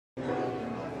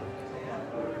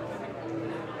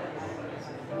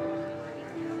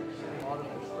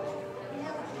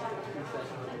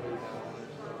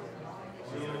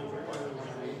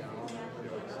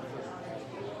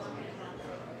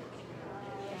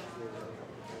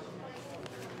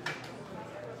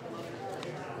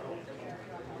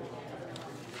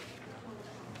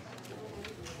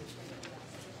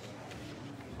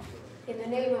In the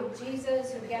name of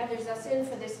Jesus, who gathers us in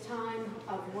for this time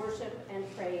of worship and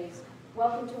praise,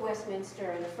 welcome to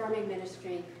Westminster and Affirming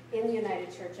Ministry in the United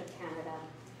Church of Canada.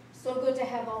 So good to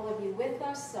have all of you with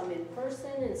us, some in person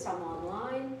and some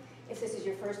online. If this is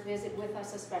your first visit with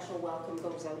us, a special welcome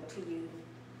goes out to you.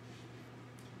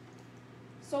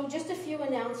 So just a few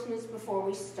announcements before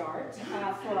we start.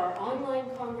 For our online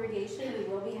congregation, we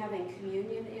will be having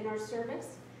communion in our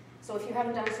service. So if you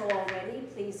haven't done so already,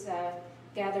 please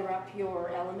gather up your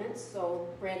elements, so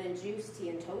bread and juice, tea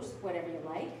and toast, whatever you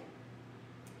like.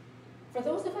 For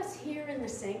those of us here in the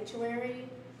sanctuary,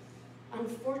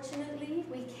 unfortunately,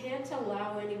 we can't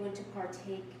allow anyone to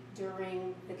partake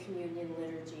during the communion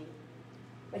liturgy.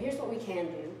 But here's what we can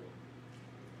do.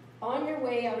 On your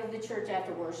way out of the church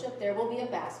after worship, there will be a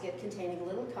basket containing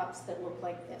little cups that look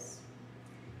like this.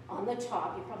 On the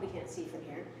top, you probably can't see from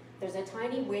here, there's a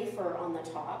tiny wafer on the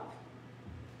top.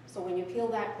 So when you peel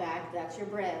that back, that's your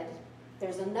bread.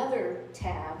 There's another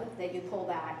tab that you pull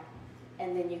back,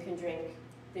 and then you can drink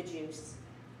the juice.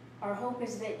 Our hope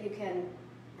is that you can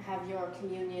have your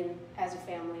communion as a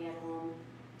family at home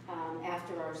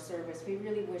after our service. We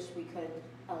really wish we could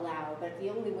allow, but the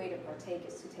only way to partake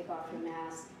is to take off your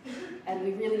mask. And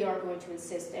we really are going to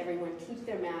insist everyone keep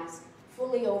their mask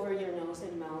fully over your nose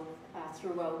and mouth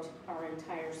throughout our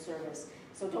entire service.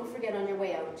 So don't forget on your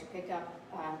way out to pick up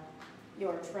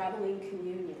your traveling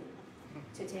communion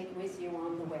to take with you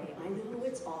on the way. I know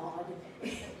it's odd.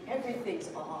 Everything's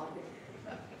odd.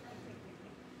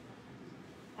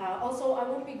 Also, I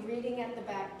won't be greeting at the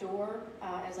back door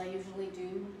as I usually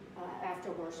do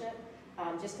after worship,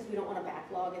 just because we don't want to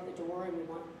backlog at the door and we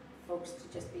want folks to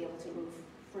just be able to move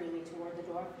freely toward the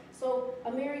door. So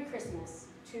a Merry Christmas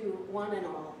to one and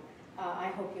all. I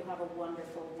hope you have a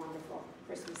wonderful, wonderful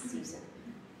Christmas season.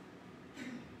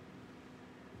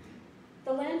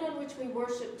 The land on which we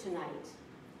worship tonight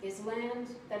is land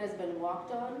that has been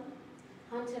walked on,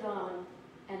 hunted on,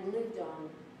 and lived on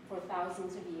for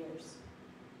thousands of years.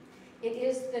 It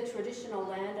is the traditional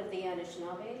land of the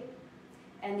Anishinaabe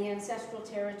and the ancestral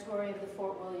territory of the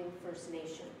Fort William First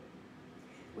Nation.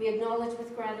 We acknowledge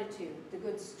with gratitude the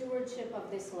good stewardship of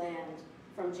this land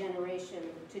from generation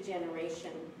to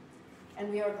generation, and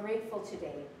we are grateful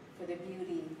today for the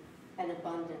beauty and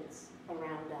abundance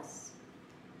around us.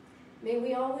 May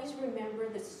we always remember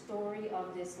the story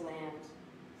of this land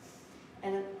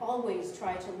and always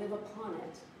try to live upon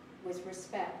it with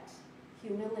respect,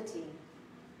 humility,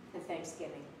 and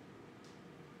thanksgiving.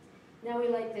 Now we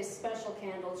light this special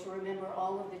candle to remember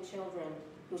all of the children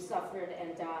who suffered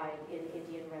and died in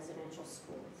Indian residential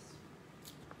schools.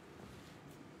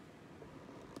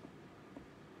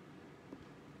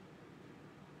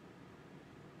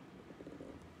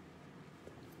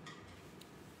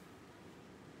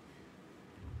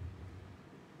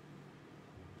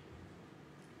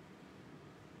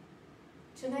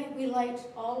 Tonight we light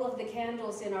all of the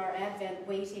candles in our Advent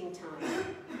waiting time,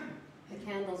 the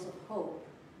candles of hope,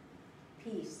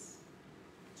 peace,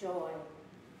 joy,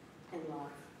 and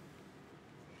love.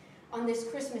 On this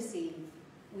Christmas Eve,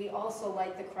 we also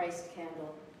light the Christ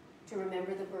candle to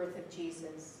remember the birth of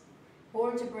Jesus,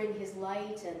 born to bring his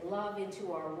light and love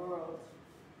into our world.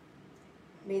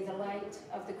 May the light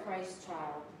of the Christ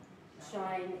child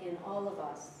shine in all of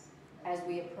us as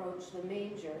we approach the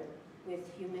manger with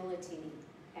humility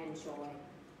and joy.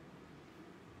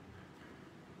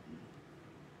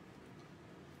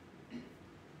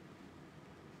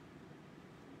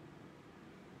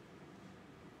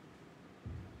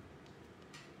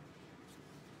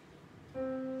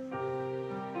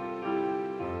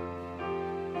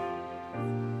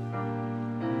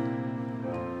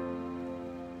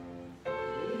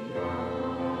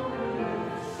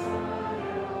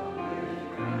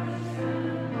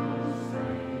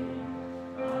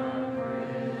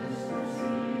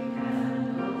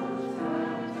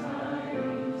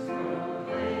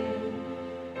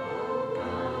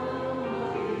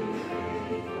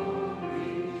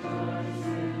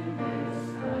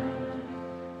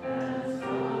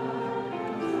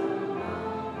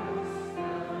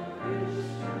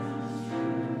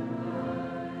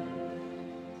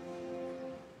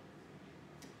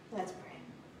 Let's pray.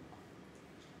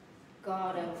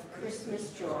 God of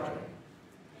Christmas joy,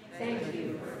 thank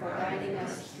you for guiding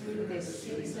us through this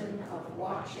season of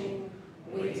watching,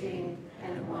 waiting,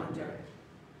 and wonder.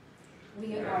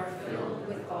 We are filled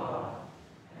with awe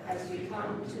as we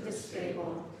come to the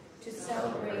stable to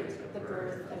celebrate the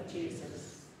birth of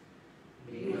Jesus.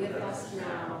 Be with us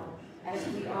now as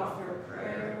we offer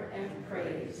prayer and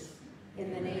praise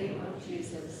in the name of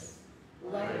Jesus,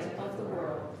 light of the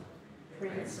world,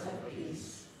 Prince of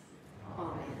Peace.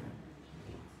 Amen.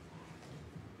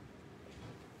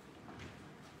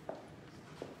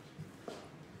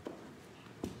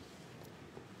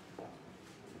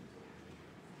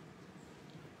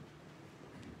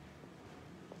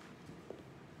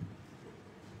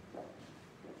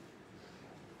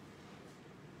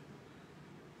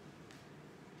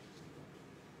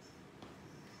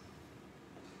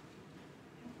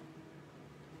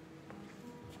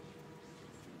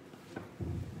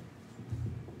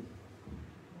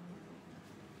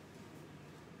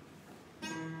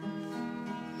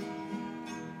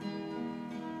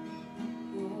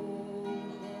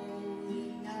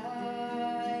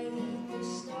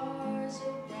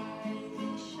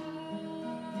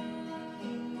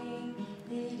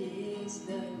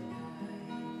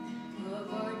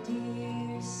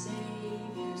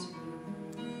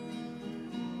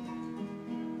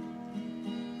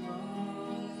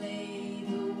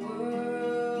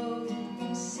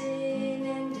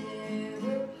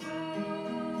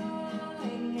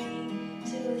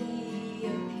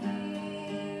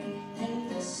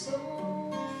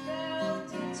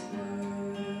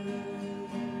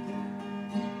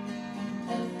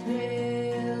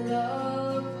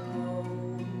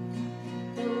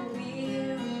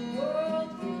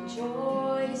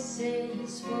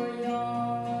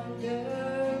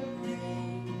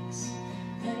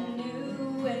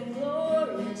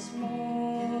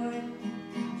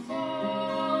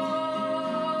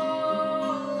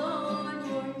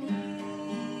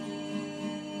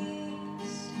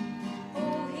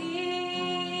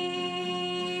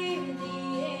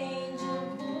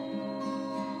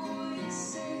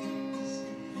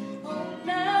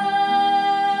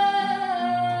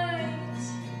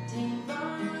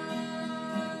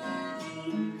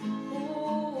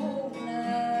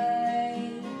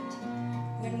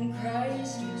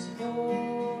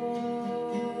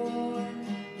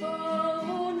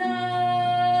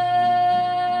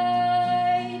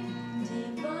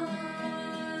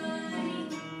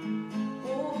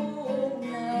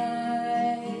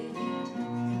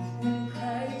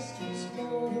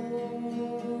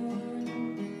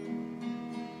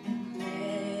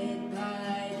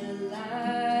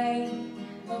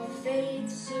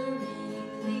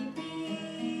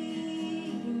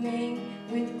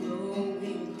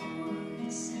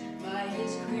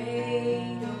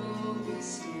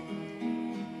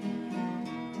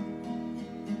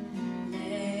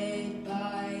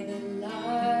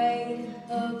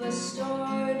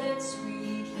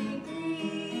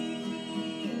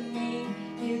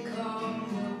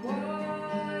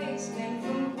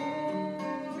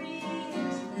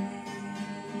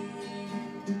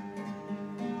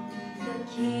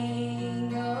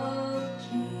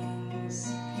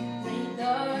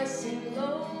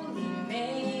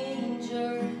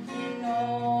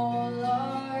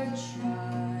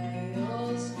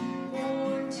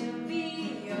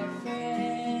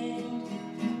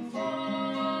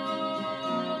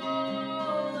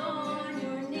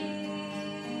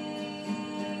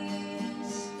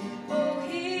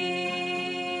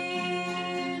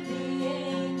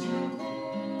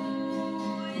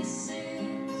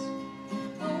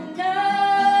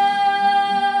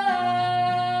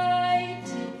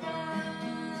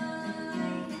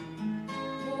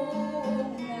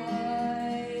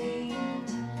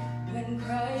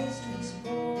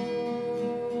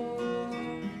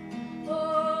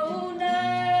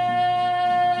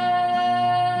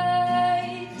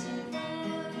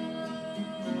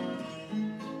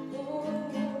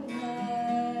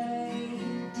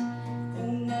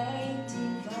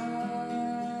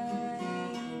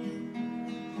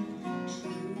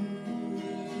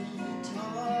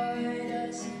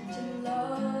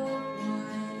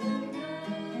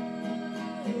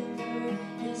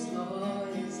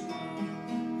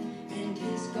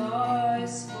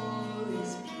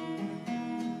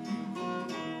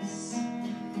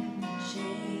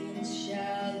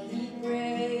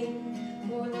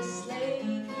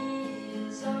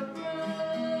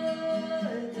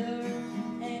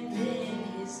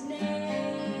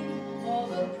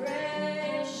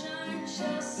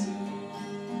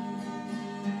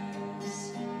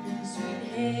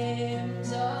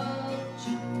 hymns of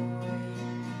joy.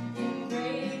 In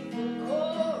grateful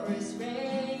chorus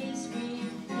raise we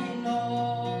in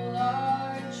all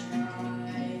our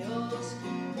trials,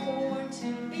 born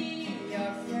to be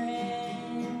our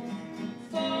friend.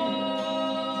 Fall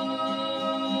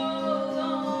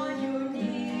on your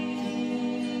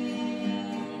knees.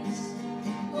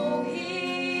 Oh,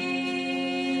 hear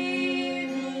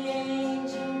the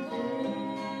angel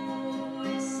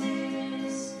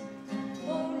voices.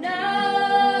 Oh,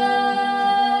 night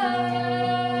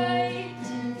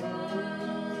divine.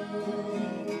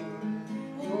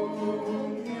 Oh,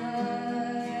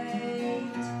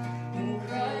 night when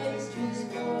Christ was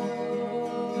born.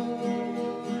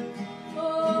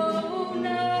 Oh,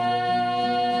 night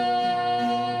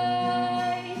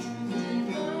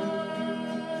divine.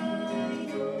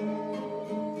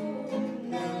 Oh,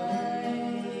 night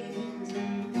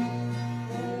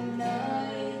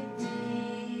divine.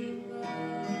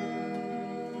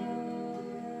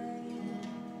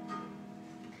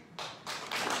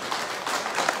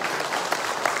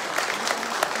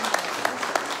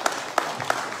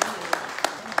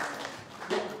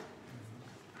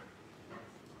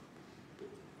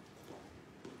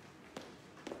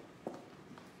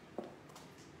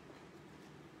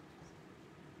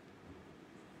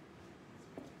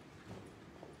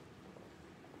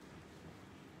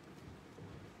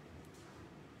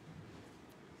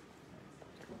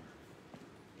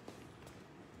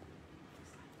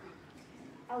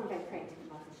 I'll invite Craig to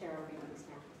come up and share our readings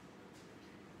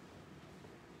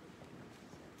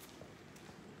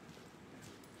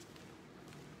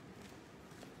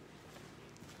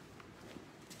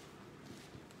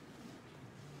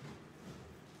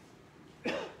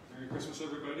now. Merry Christmas,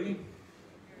 everybody.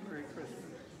 Merry Christmas.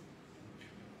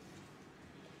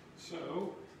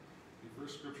 So, the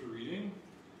first scripture reading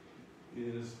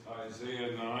is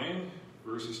Isaiah 9,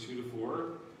 verses 2 to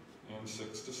 4 and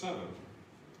 6 to 7.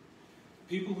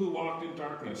 People who walked in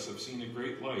darkness have seen a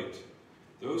great light.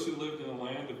 Those who lived in a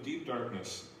land of deep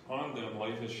darkness, on them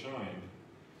light has shined.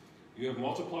 You have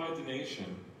multiplied the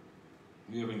nation.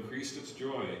 You have increased its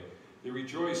joy. They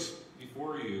rejoice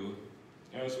before you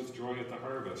as with joy at the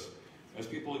harvest, as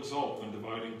people exult when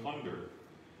dividing plunder.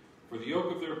 For the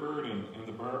yoke of their burden and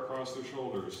the bar across their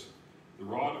shoulders, the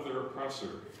rod of their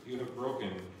oppressor, you have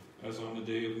broken as on the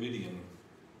day of Midian.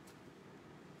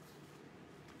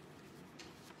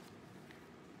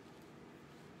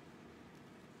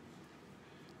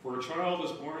 For a child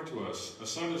is born to us, a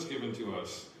son is given to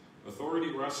us. Authority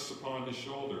rests upon his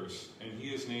shoulders, and he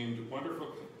is named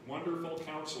Wonderful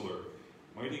Counselor,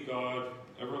 Mighty God,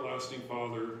 Everlasting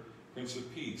Father, Prince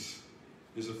of Peace.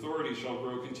 His authority shall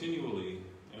grow continually,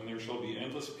 and there shall be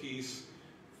endless peace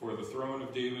for the throne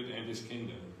of David and his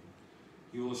kingdom.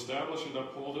 He will establish and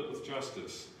uphold it with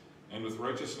justice, and with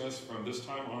righteousness from this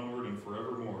time onward and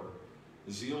forevermore.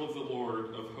 The zeal of the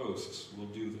Lord of hosts will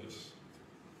do this.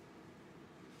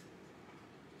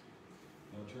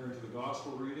 Now turn to the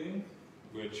gospel reading,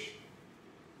 which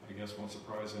I guess won't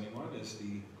surprise anyone, is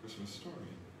the Christmas story,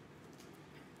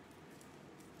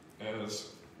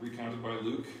 as recounted by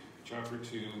Luke chapter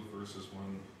 2, verses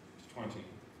 1 to 20.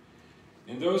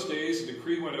 In those days, a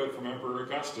decree went out from Emperor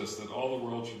Augustus that all the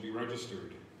world should be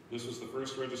registered. This was the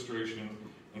first registration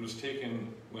and was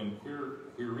taken when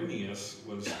Quirinius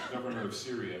was governor of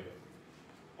Syria.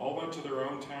 All went to their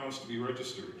own towns to be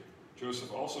registered.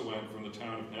 Joseph also went from the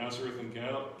town of Nazareth in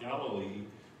Galilee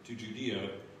to Judea,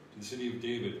 to the city of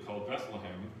David called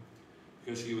Bethlehem,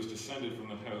 because he was descended from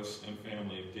the house and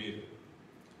family of David.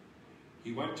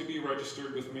 He went to be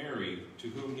registered with Mary, to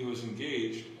whom he was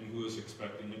engaged and who was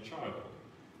expecting a child.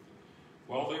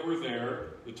 While they were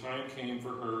there, the time came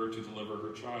for her to deliver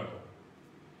her child.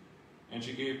 And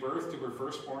she gave birth to her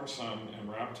firstborn son and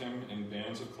wrapped him in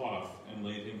bands of cloth and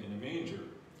laid him in a manger,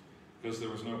 because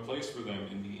there was no place for them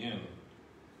in the inn.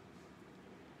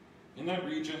 In that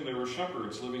region there were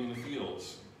shepherds living in the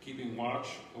fields, keeping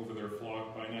watch over their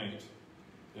flock by night.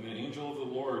 Then an angel of the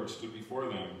Lord stood before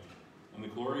them, and the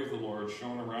glory of the Lord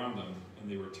shone around them, and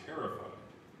they were terrified.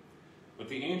 But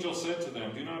the angel said to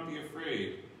them, "Do not be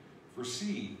afraid, for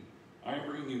see, I am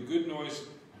bringing you good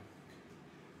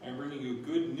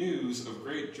news of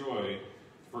great joy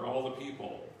for all the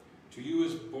people. To you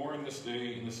is born this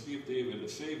day in the city of David a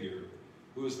Savior,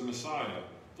 who is the Messiah,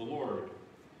 the Lord.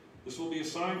 This will be a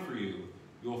sign for you.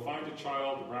 You will find a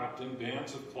child wrapped in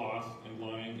bands of cloth and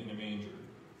lying in a manger."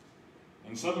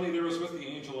 And suddenly there was with the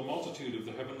angel a multitude of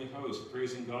the heavenly host,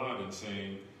 praising God and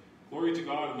saying, "Glory to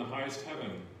God in the highest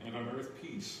heaven, and on earth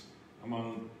peace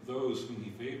among those whom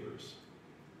he favors."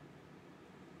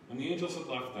 When the angels had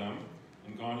left them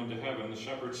and gone into heaven, the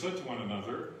shepherds said to one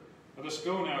another, Let us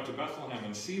go now to Bethlehem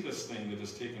and see this thing that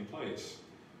has taken place,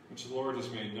 which the Lord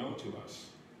has made known to us."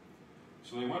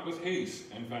 So they went with haste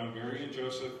and found Mary and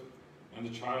Joseph and the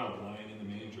child lying in the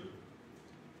manger.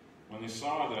 When they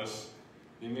saw this,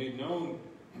 they made known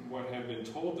what had been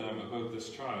told them about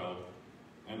this child,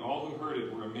 and all who heard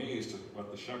it were amazed at what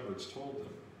the shepherds told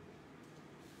them.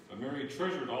 But Mary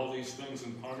treasured all these things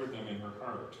and pondered them in her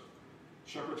heart.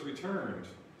 Shepherds returned,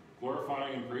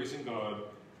 glorifying and praising God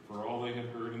for all they had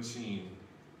heard and seen,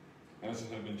 as it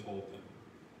had been told them.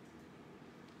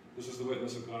 This is the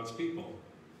witness of God's people.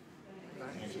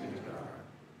 Thanks be to God.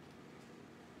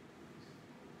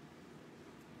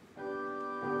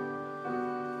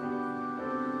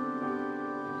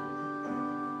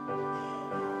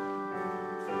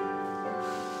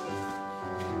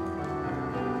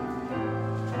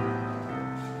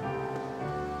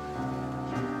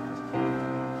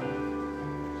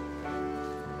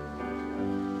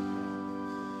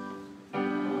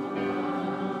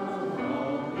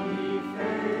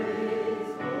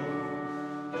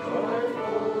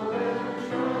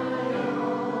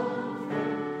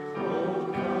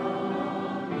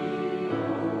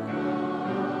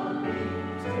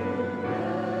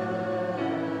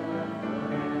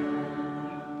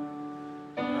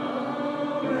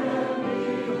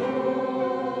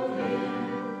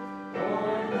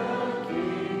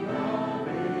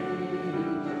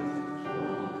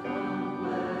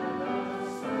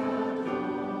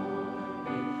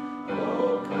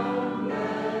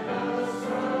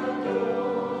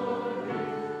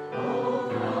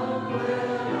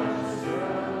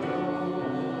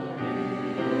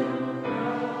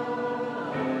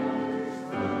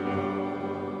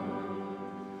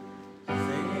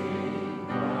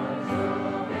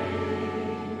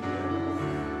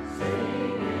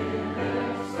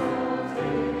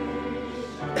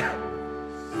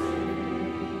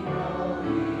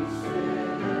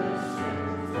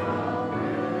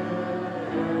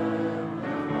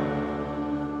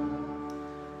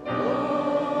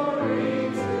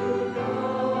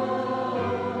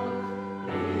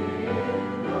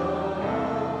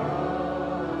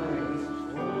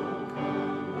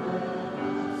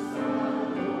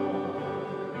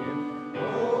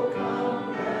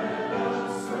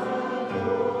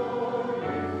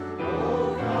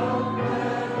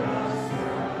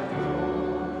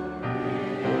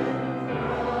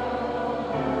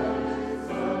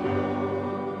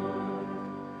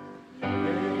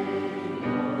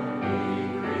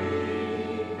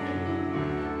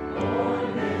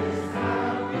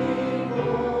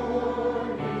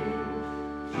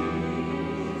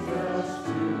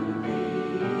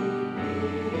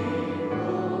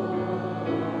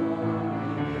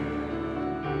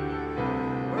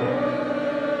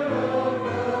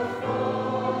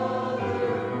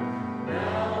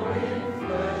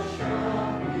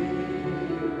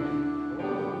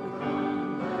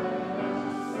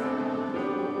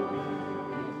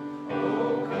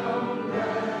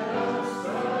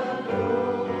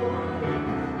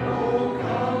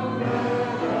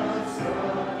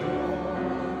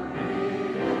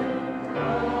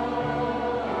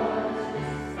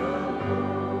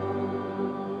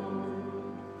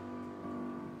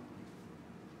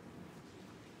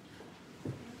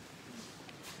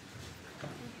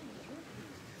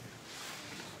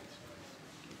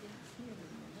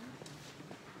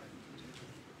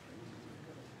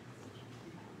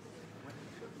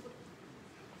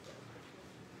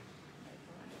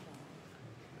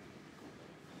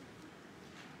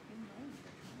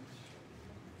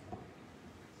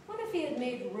 If he had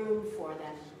made room for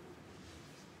them?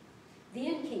 The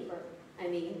innkeeper, I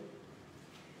mean.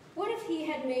 What if he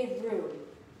had made room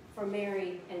for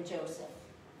Mary and Joseph?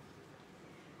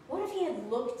 What if he had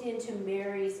looked into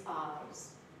Mary's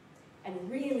eyes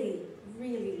and really,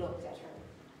 really looked at her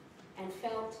and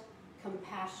felt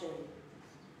compassion?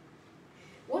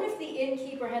 What if the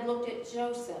innkeeper had looked at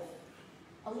Joseph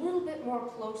a little bit more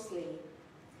closely?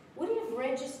 Would he have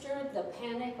registered the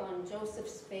panic on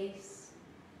Joseph's face?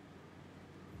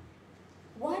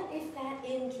 What if that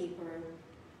innkeeper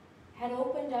had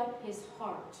opened up his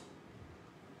heart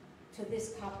to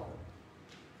this couple?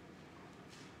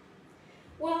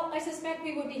 Well, I suspect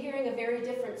we would be hearing a very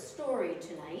different story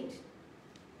tonight.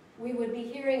 We would be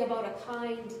hearing about a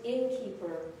kind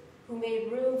innkeeper who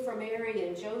made room for Mary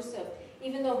and Joseph,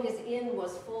 even though his inn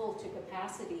was full to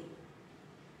capacity.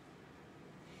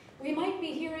 We might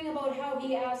be hearing about how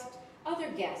he asked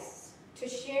other guests to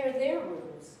share their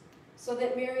rooms so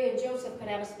that Mary and Joseph could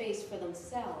have a space for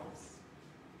themselves.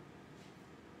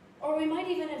 Or we might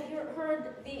even have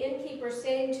heard the innkeeper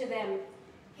saying to them,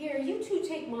 "Here, you two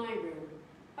take my room.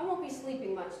 I won't be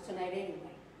sleeping much tonight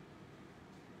anyway."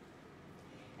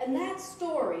 And that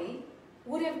story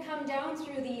would have come down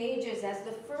through the ages as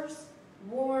the first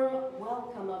warm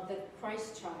welcome of the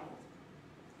Christ child,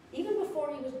 even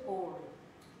before he was born.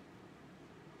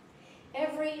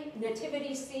 Every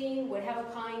nativity scene would have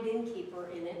a kind innkeeper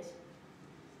in it.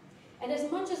 And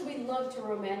as much as we love to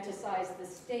romanticize the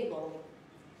stable,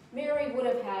 Mary would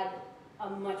have had a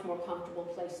much more comfortable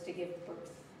place to give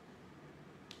birth.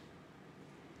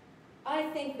 I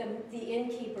think the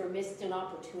innkeeper missed an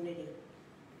opportunity.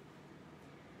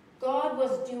 God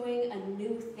was doing a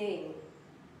new thing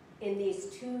in these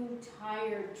two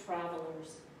tired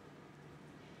travelers.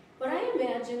 But I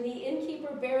imagine the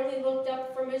innkeeper barely looked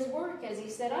up from his work as he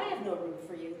said, "I have no room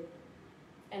for you,"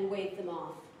 and waved them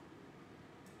off.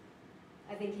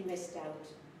 I think he missed out.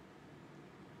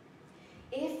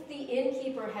 If the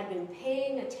innkeeper had been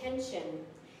paying attention,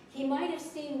 he might have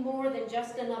seen more than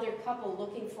just another couple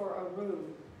looking for a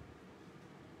room.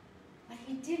 But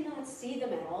he did not see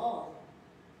them at all.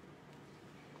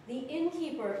 The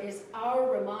innkeeper is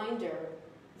our reminder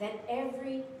that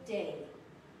every day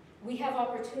we have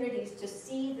opportunities to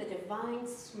see the divine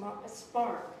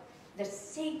spark, the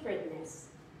sacredness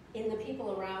in the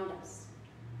people around us.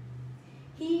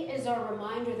 He is our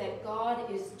reminder that God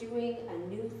is doing a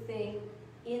new thing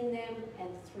in them and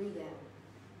through them.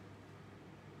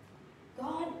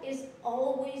 God is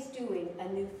always doing a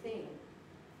new thing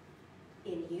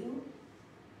in you,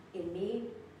 in me,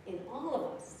 in all of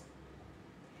us.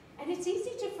 And it's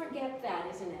easy to forget that,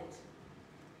 isn't it?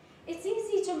 It's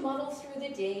easy to muddle through the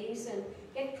days and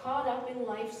get caught up in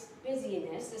life's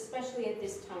busyness, especially at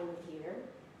this time of year,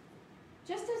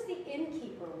 just as the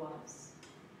innkeeper was.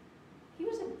 He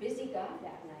was a busy guy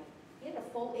that night. He had a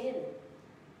full inn.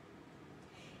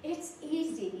 It's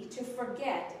easy to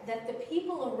forget that the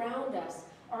people around us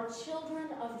are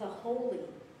children of the holy,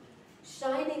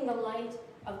 shining the light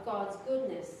of God's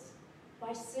goodness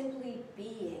by simply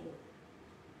being.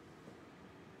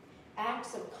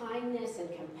 Acts of kindness and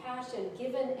compassion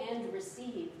given and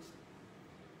received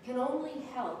can only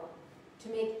help to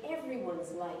make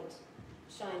everyone's light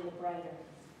shine the brighter.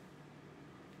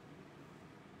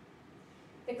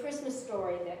 The Christmas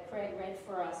story that Craig read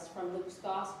for us from Luke's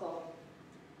Gospel,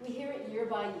 we hear it year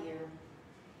by year.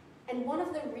 And one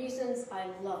of the reasons I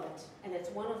love it, and it's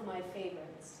one of my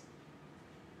favorites,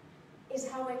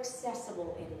 is how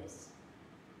accessible it is.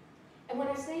 And when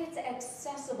I say it's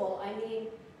accessible, I mean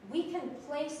we can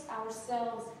place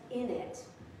ourselves in it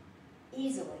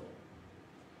easily.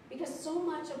 Because so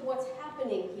much of what's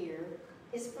happening here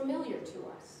is familiar to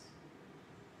us.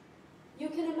 You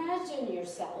can imagine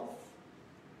yourself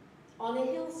on a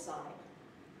hillside.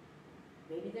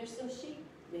 Maybe there's some sheep,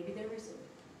 maybe there isn't.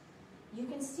 You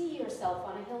can see yourself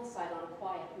on a hillside on a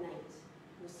quiet night.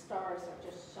 The stars are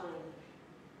just shining.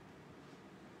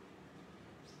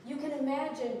 You can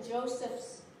imagine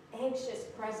Joseph's anxious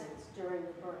presence during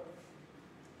the birth.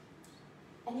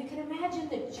 And you can imagine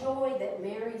the joy that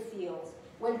Mary feels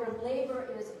when her labor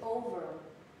is over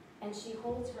and she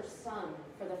holds her son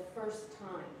for the first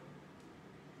time.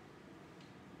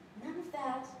 None of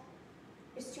that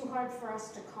is too hard for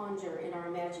us to conjure in our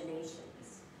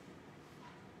imaginations.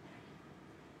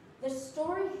 The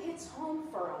story hits home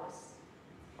for us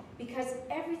because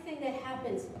everything that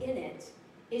happens in it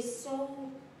is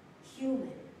so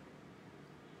human.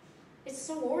 It's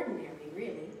so ordinary,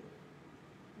 really.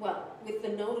 Well, with the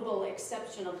notable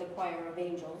exception of the choir of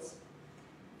angels,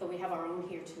 though we have our own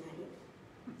here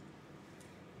tonight.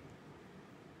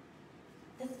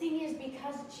 The thing is,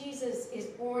 because Jesus is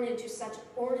born into such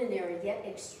ordinary yet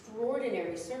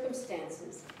extraordinary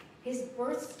circumstances, his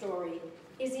birth story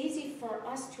is easy for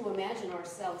us to imagine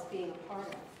ourselves being a part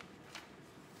of.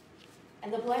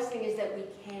 And the blessing is that we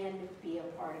can be a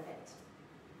part of it.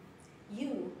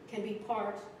 You can be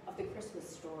part of the Christmas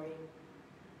story.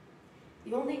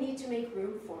 You only need to make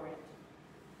room for it.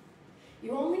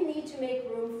 You only need to make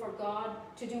room for God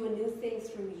to do a new thing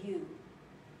through you.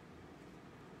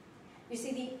 You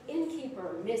see, the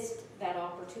innkeeper missed that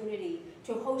opportunity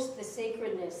to host the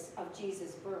sacredness of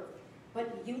Jesus' birth,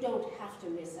 but you don't have to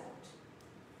miss out.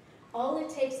 All it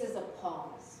takes is a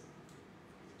pause,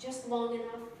 just long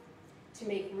enough to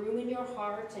make room in your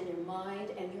heart and your mind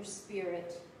and your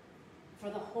spirit for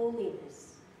the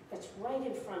holiness that's right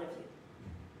in front of you.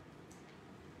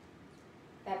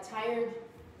 That tired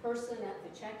person at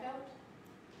the checkout,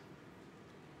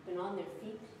 been on their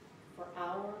feet for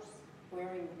hours,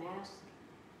 wearing a mask.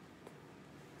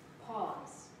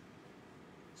 Pause,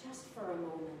 just for a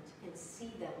moment, and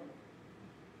see them.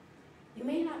 You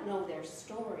may not know their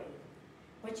story,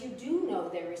 but you do know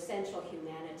their essential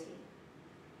humanity.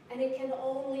 And it can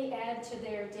only add to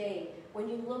their day when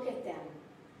you look at them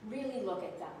Really look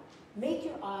at them. Make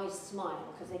your eyes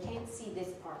smile, because they can't see this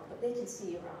part, but they can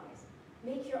see your eyes.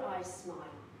 Make your eyes smile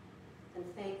and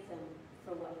thank them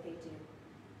for what they do.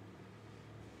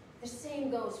 The same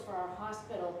goes for our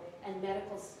hospital and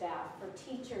medical staff, for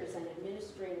teachers and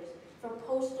administrators, for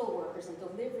postal workers and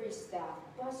delivery staff,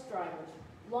 bus drivers,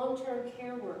 long-term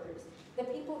care workers, the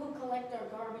people who collect our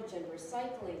garbage and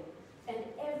recycling, and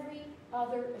every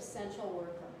other essential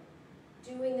worker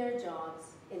doing their jobs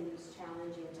in these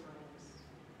challenging times.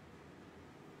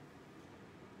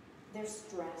 They're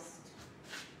stressed,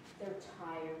 they're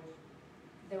tired,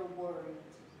 they're worried,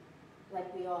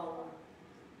 like we all are.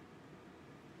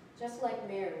 Just like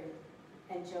Mary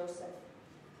and Joseph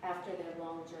after their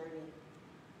long journey.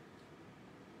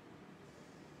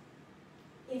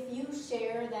 If you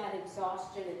share that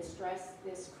exhaustion and stress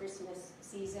this Christmas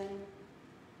season,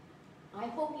 I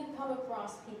hope you come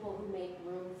across people who make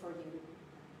room for you,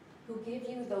 who give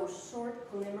you those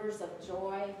short glimmers of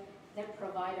joy that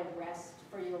provide a rest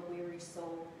for your weary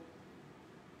soul.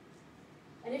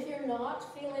 And if you're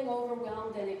not feeling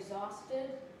overwhelmed and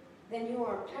exhausted, then you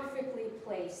are perfectly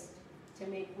placed to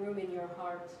make room in your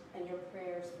heart and your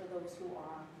prayers for those who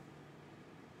are.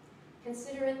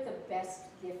 Consider it the best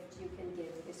gift you can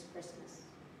give this Christmas.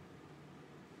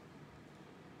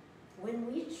 When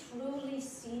we truly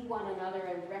see one another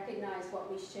and recognize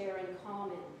what we share in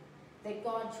common, that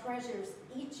God treasures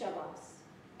each of us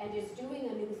and is doing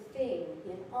a new thing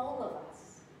in all of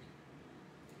us,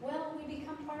 well, we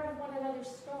become part of one another's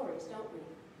stories, don't we?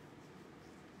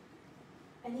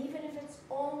 And even if it's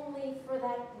only for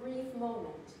that brief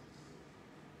moment,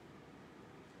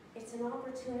 it's an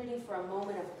opportunity for a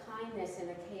moment of kindness in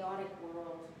a chaotic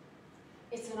world.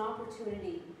 It's an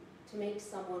opportunity to make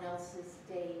someone else's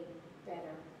day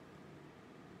better.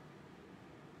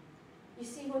 You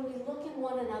see, when we look in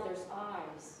one another's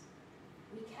eyes,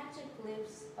 we catch a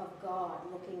glimpse of God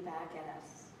looking back at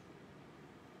us.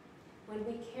 When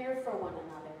we care for one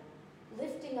another,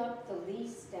 lifting up the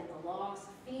least and the lost,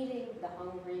 feeding the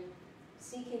hungry,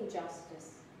 seeking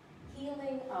justice,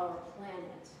 healing our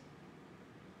planet.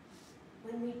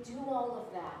 When we do all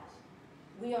of that,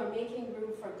 we are making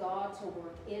room for God to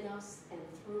work in us and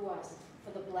through us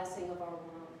for the blessing of our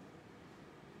world.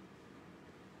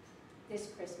 This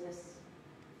Christmas,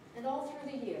 and all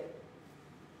through the year,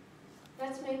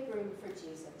 let's make room for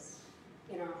Jesus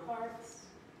in our hearts,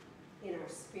 in our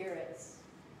spirits,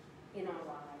 in our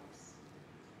lives.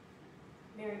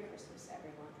 Merry Christmas,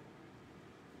 everyone.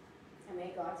 And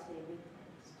may God's name be praised.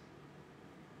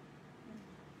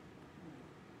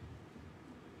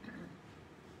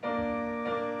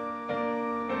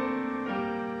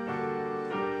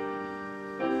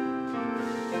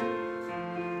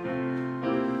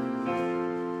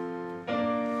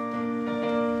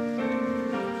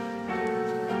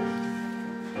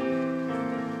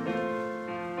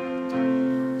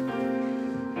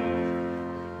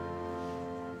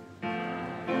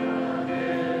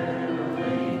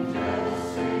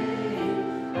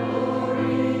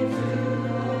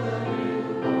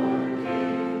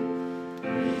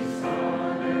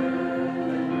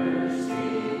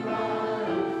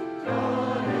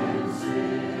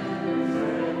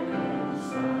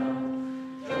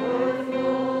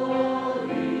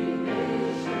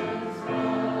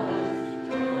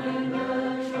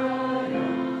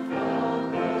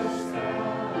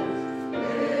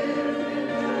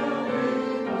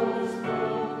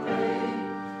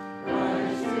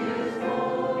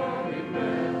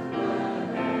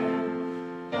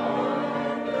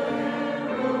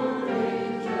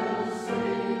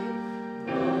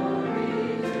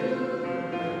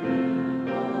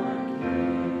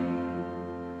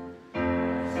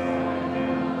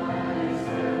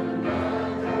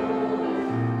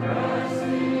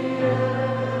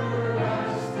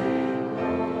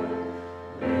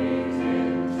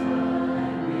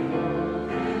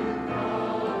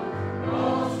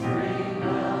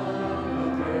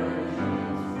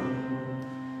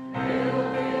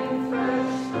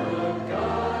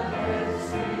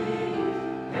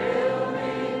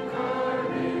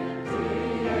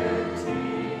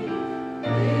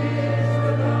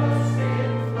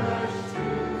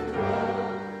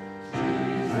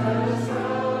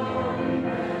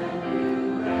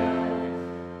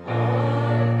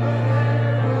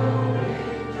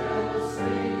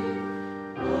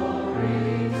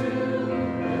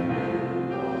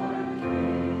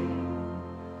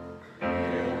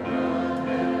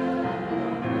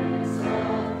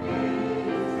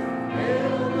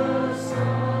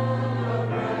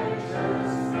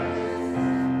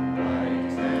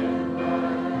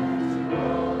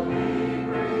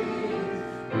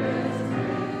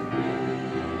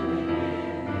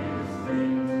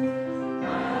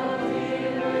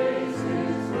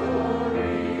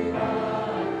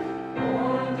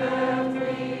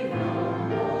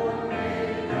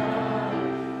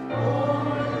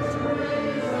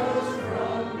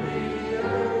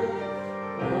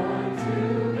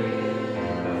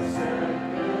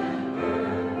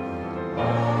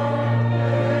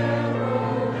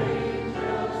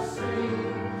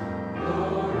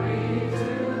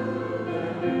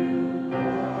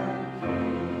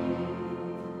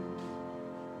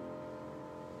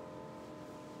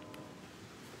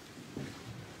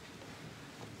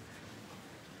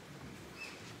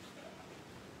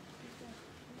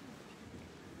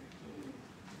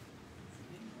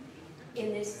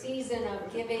 In this season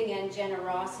of giving and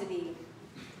generosity,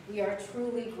 we are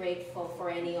truly grateful for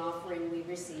any offering we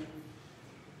receive.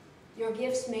 Your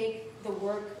gifts make the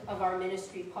work of our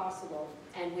ministry possible,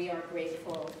 and we are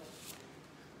grateful.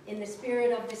 In the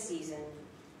spirit of the season,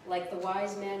 like the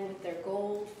wise men with their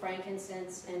gold,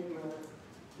 frankincense, and myrrh,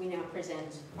 we now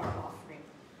present our offering.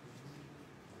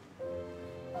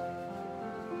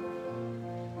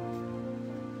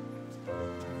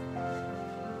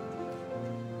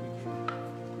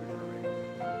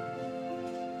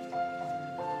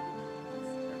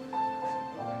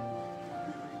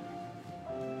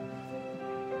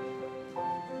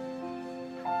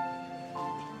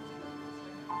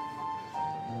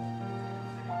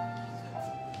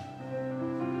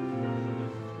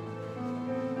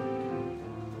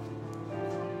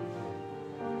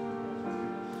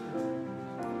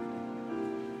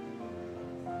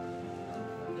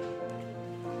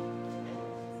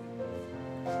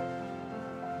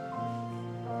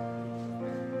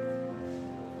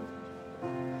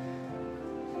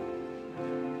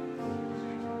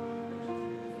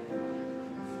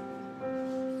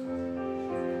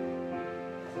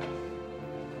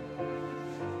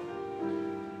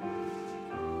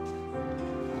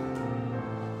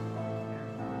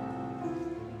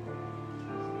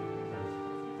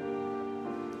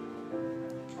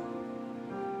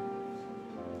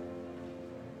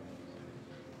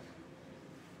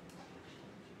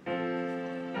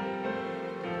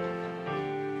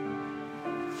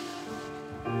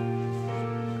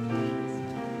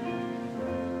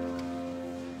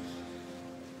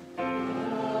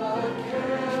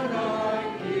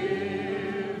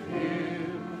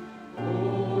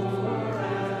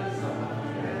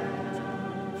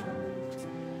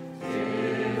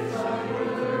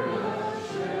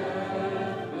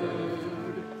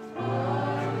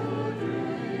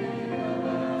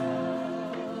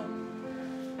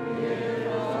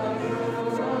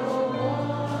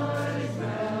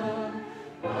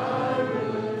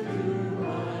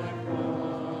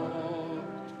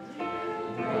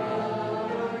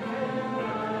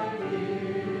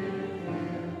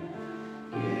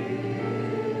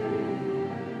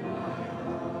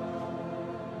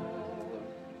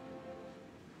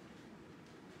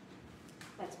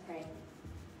 Let's pray.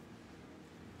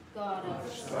 God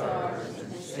of stars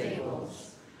and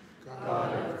stables,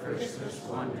 God of Christmas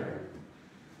wonder,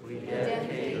 we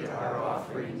dedicate our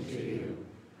offering to you.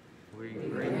 We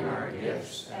bring our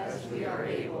gifts as we are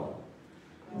able,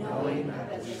 knowing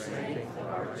that the strength of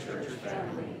our church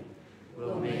family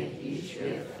will make each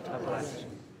gift a blessing.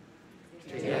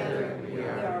 Together we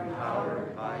are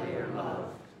empowered by your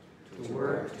love to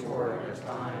work toward a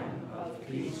time of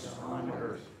peace on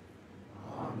earth.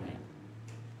 Amen.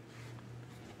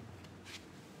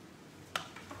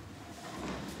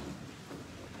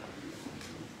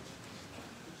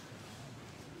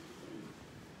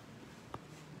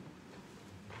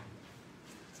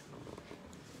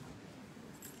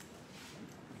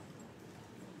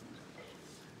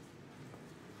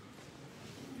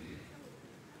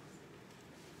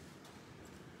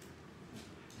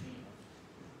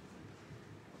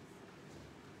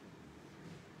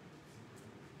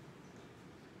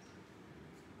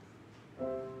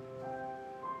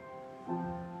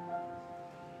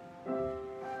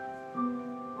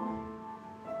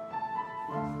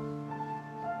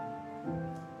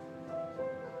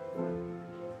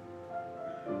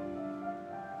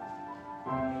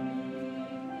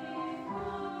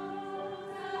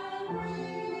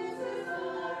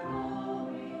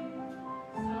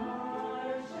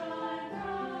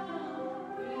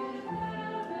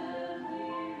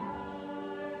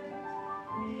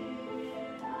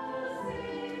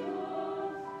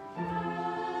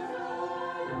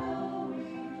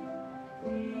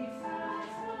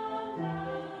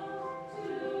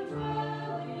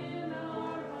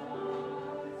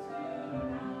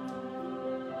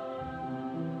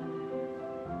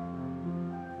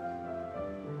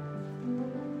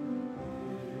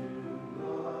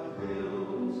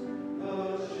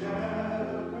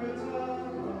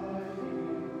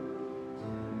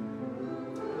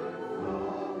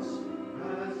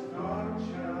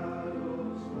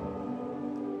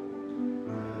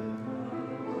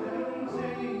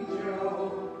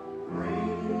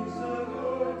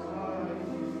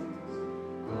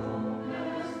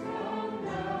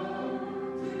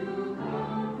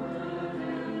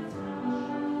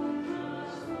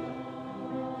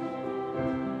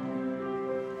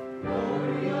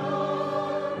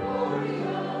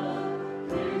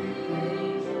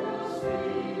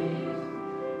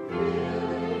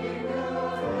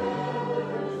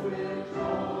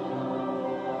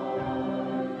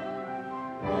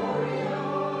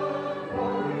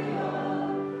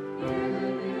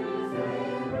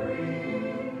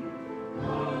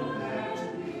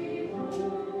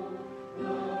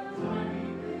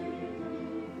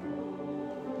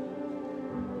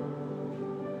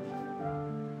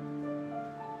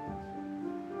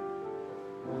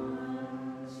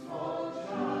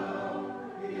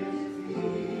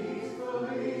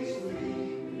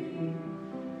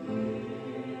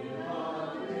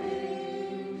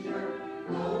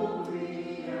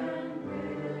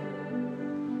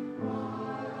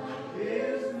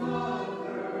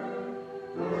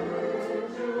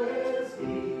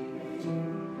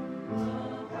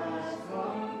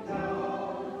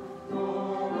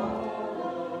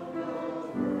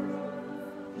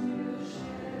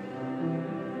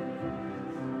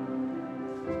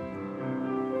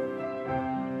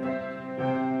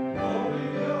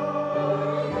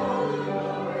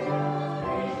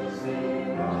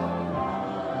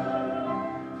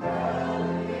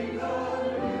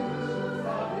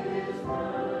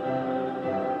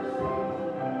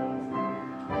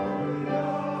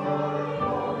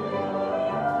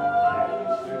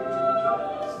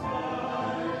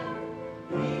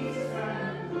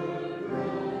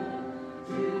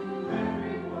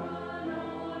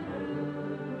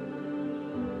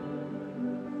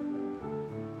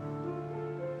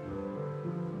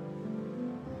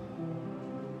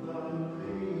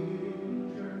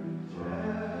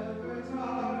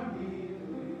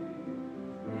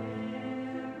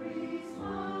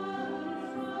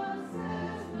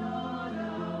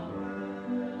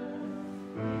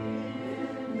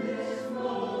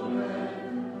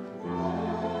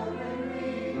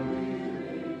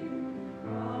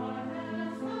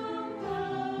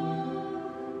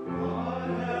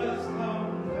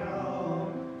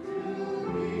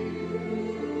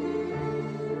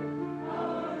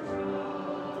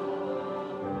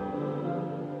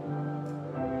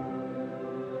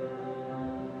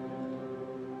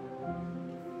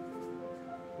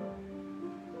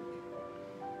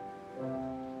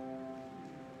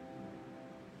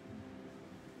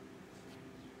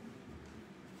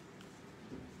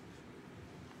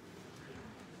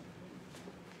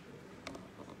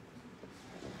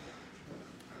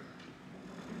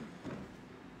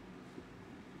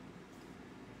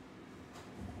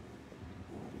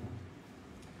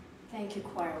 Thank you,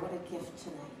 choir. What a gift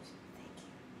tonight. Thank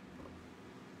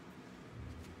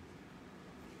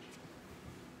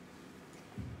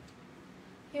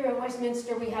you. Here at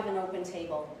Westminster, we have an open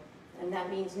table, and that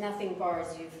means nothing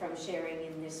bars you from sharing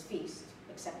in this feast,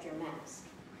 except your mask.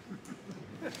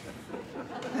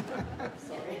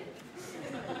 Sorry.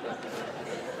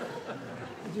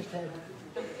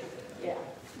 Yeah.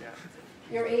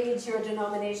 Your age, your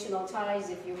denominational ties,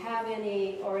 if you have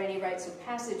any, or any rites of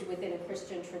passage within a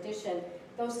Christian tradition,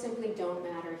 those simply don't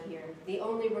matter here. The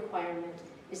only requirement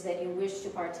is that you wish to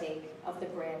partake of the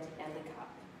bread and the cup.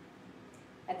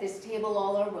 At this table,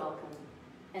 all are welcome,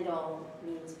 and all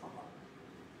means all.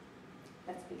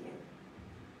 Let's begin.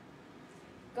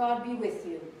 God be with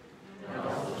you. And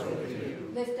also with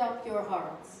you. Lift up your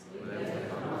hearts. Lift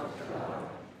them up to God.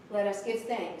 Let us give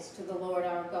thanks to the Lord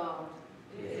our God.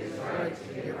 It is right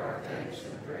to give our thanks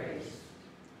and praise.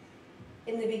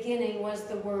 In the beginning was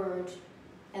the Word,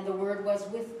 and the Word was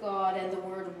with God, and the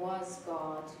Word was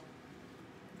God.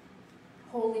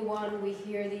 Holy One, we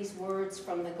hear these words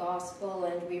from the Gospel,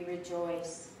 and we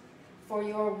rejoice. For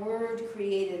your Word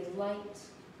created light,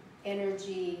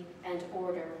 energy, and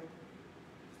order.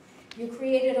 You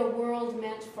created a world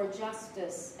meant for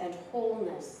justice and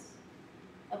wholeness,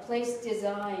 a place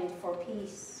designed for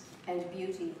peace and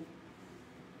beauty.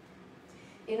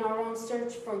 In our own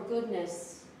search for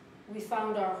goodness, we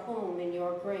found our home in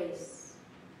your grace.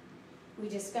 We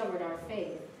discovered our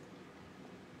faith.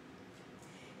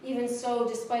 Even so,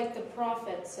 despite the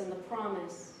prophets and the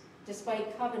promise,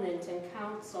 despite covenant and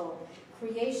counsel,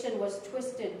 creation was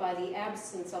twisted by the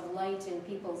absence of light in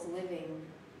people's living.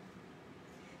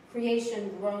 Creation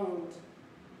groaned,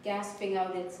 gasping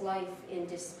out its life in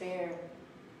despair.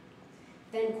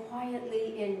 Then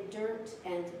quietly in dirt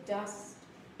and dust,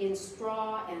 in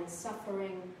straw and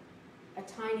suffering, a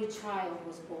tiny child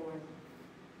was born,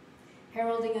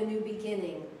 heralding a new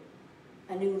beginning,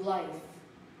 a new life,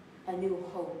 a new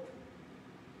hope.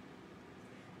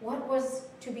 What was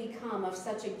to become of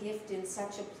such a gift in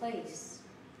such a place?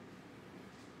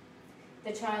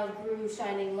 The child grew,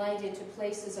 shining light into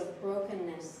places of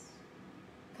brokenness,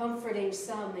 comforting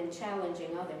some and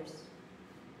challenging others.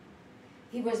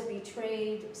 He was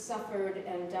betrayed, suffered,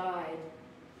 and died,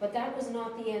 but that was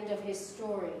not the end of his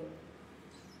story.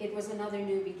 It was another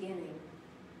new beginning.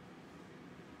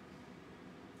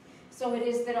 So it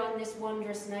is that on this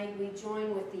wondrous night we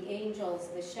join with the angels,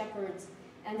 the shepherds,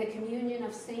 and the communion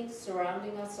of saints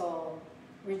surrounding us all,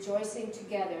 rejoicing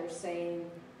together, saying,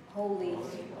 Holy,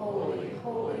 holy,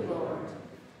 holy Lord,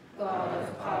 God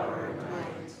of power and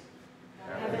might.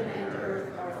 Heaven and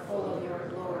earth are full of your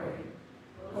glory.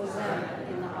 Hosanna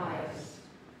in the highest.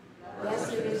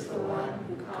 Blessed is the one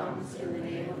who comes in the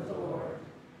name of the Lord.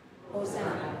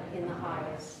 Hosanna in the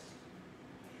highest.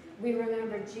 We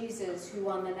remember Jesus, who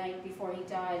on the night before he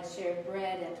died shared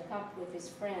bread and cup with his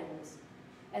friends,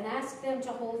 and asked them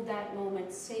to hold that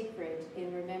moment sacred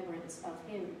in remembrance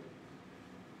of him.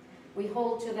 We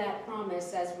hold to that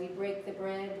promise as we break the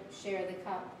bread, share the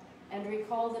cup, and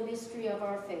recall the mystery of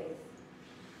our faith.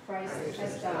 Christ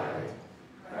has died.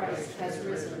 Christ has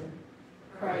risen.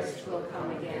 Christ will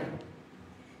come again.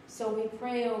 So we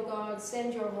pray, O God,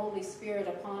 send your Holy Spirit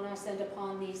upon us and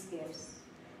upon these gifts,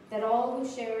 that all who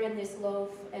share in this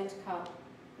loaf and cup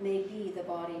may be the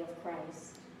body of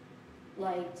Christ.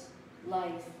 Light,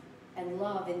 life, and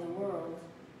love in the world.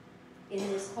 In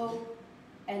this hope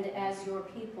and as your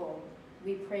people,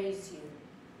 we praise you.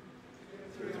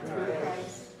 Through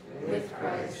Christ, with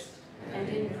Christ, and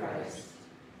in Christ,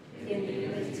 in the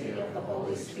unity of the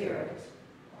Holy Spirit,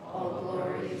 all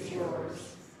glory is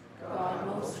yours, God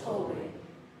most holy,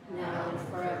 now and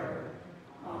forever.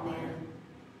 Amen.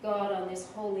 God, on this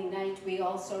holy night, we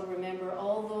also remember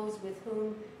all those with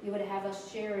whom you would have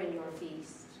us share in your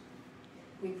feast.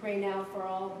 We pray now for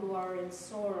all who are in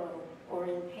sorrow or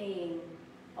in pain,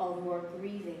 all who are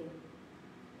grieving,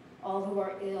 all who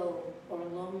are ill or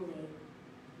lonely,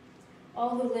 all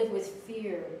who live with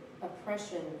fear,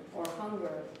 oppression, or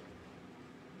hunger,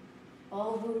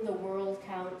 all whom the world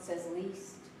counts as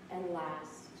least and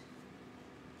last.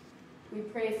 We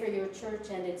pray for your church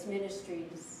and its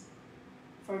ministries,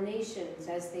 for nations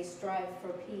as they strive for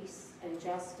peace and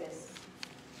justice,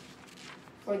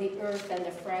 for the earth and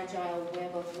the fragile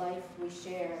web of life we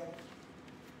share.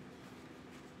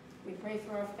 We pray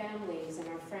for our families and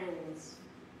our friends.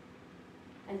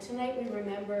 And tonight we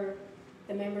remember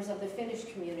the members of the Finnish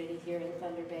community here in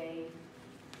Thunder Bay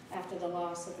after the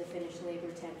loss of the Finnish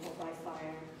Labor Temple by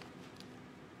fire.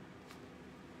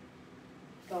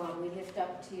 God, we lift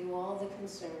up to you all the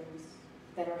concerns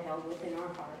that are held within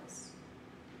our hearts.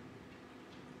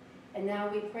 And now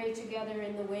we pray together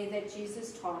in the way that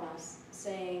Jesus taught us,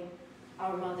 saying,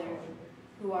 Our Mother,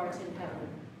 who art in heaven,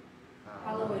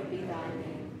 hallowed be thy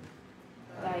name.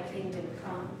 Thy kingdom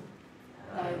come,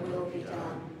 thy will be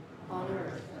done, on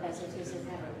earth as it is in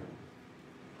heaven.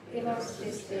 Give us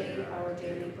this day our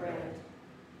daily bread,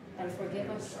 and forgive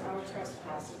us our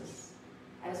trespasses,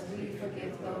 as we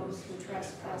forgive those who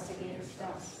trespass against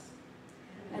us.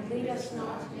 And lead us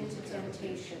not into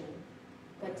temptation,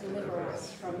 but deliver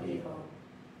us from evil.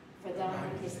 For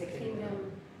thine is the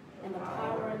kingdom, and the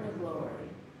power, and the glory,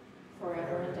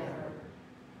 forever and ever.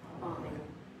 Amen.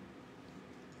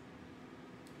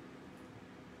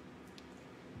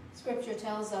 Scripture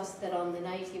tells us that on the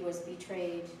night he was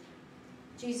betrayed,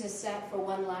 Jesus sat for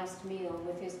one last meal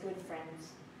with his good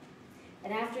friends.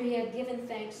 And after he had given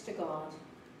thanks to God,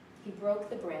 he broke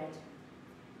the bread,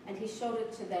 and he showed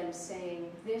it to them,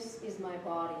 saying, This is my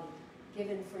body,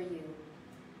 given for you.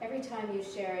 Every time you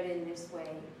share it in this way,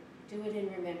 do it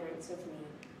in remembrance of me.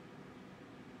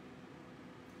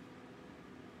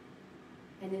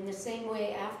 And in the same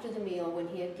way, after the meal, when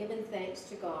he had given thanks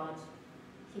to God,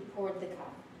 he poured the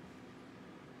cup.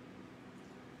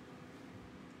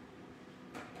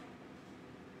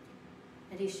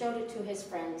 And he showed it to his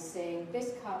friends, saying,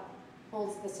 This cup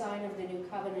holds the sign of the new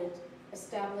covenant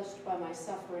established by my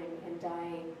suffering and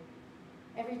dying.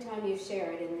 Every time you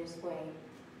share it in this way,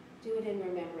 do it in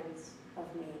remembrance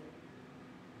of me.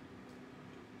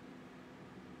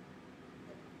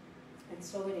 And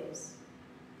so it is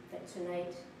that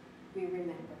tonight we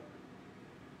remember.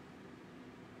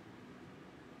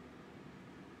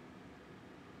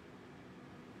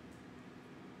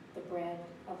 The bread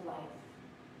of life.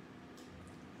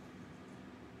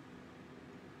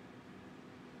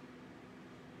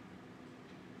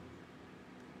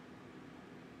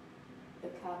 The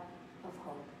cup of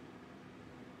hope.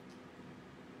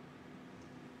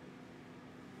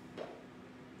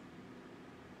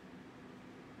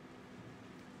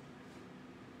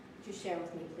 Would you share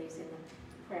with me, please, in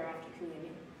the prayer after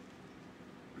communion?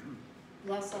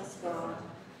 Bless us, God,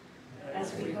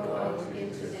 as we go out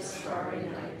into this starry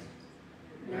night,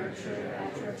 nurtured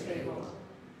at your table,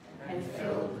 and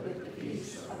filled with the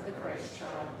peace of the Christ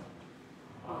child.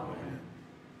 Amen.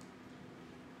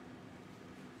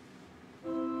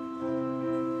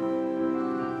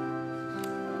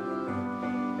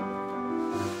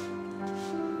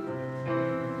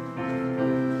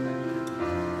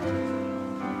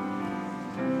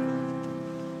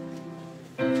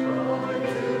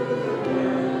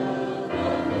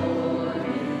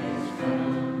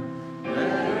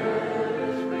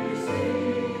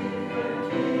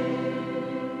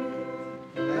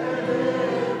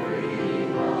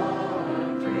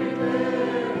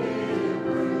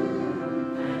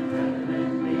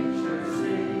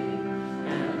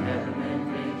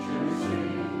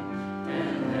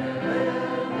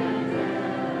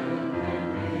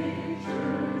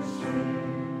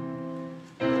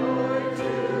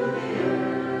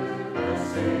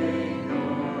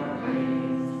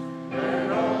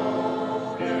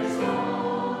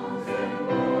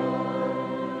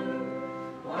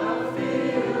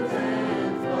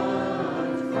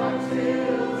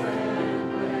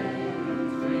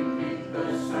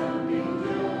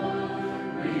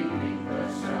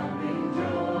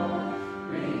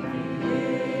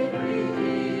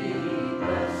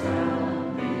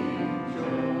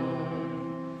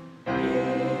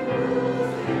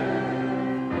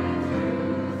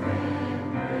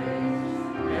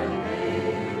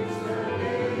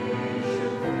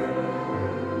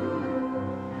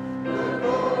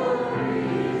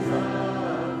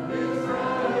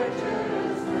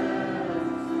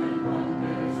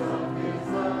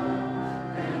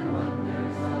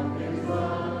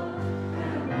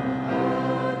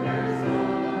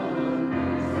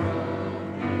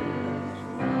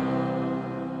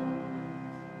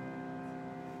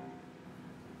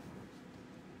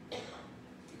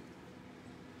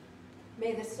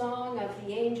 May the song of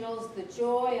the angels, the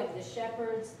joy of the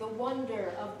shepherds, the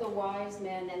wonder of the wise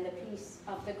men, and the peace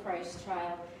of the Christ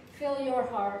child fill your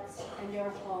hearts and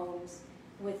your homes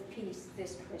with peace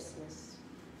this Christmas.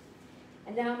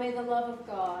 And now may the love of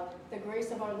God, the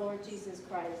grace of our Lord Jesus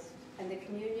Christ, and the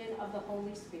communion of the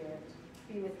Holy Spirit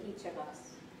be with each of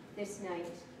us this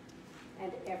night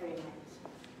and every night.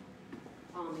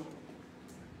 Amen.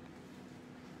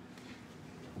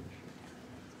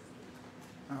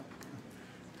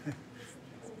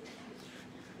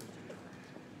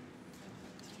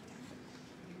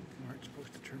 Weren't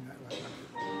supposed to turn that light on.